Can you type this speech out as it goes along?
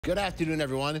Good afternoon,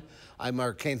 everyone. I'm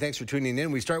Mark Kane. Thanks for tuning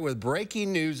in. We start with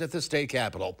breaking news at the state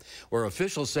capitol, where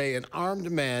officials say an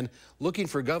armed man looking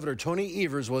for Governor Tony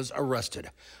Evers was arrested.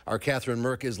 Our Catherine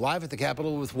Merck is live at the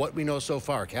Capitol with what we know so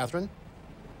far. Catherine?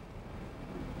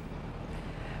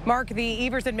 Mark, the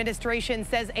Evers administration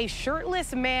says a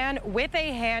shirtless man with a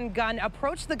handgun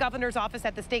approached the governor's office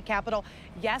at the state capitol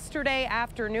yesterday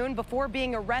afternoon before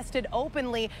being arrested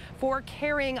openly for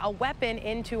carrying a weapon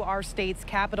into our state's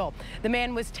capital. The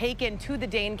man was taken to the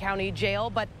Dane County Jail,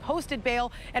 but posted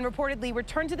bail and reportedly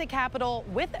returned to the Capitol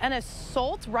with an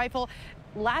assault rifle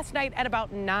last night at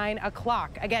about 9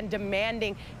 o'clock, again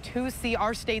demanding to see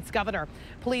our state's governor.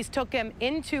 Police took him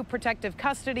into protective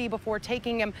custody before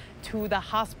taking him to the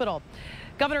hospital.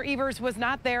 Governor Evers was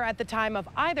not there at the time of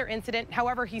either incident.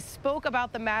 However, he spoke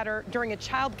about the matter during a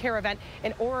child care event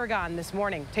in Oregon this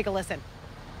morning. Take a listen.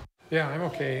 Yeah, I'm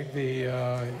okay. The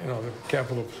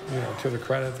Capitol, to the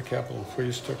credit, the Capitol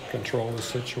Police took control of the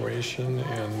situation,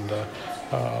 and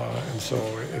so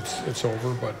it's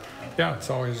over. But yeah, it's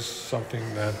always something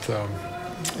that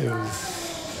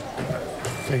is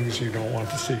things you don't want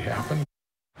to see happen.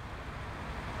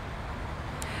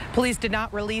 Police did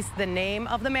not release the name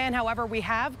of the man. However, we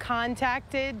have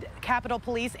contacted Capitol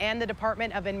Police and the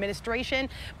Department of Administration,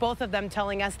 both of them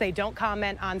telling us they don't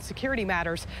comment on security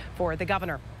matters for the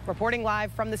governor. Reporting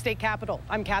live from the state capitol,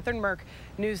 I'm Catherine Merck,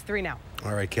 News 3 Now.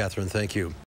 All right, Catherine, thank you.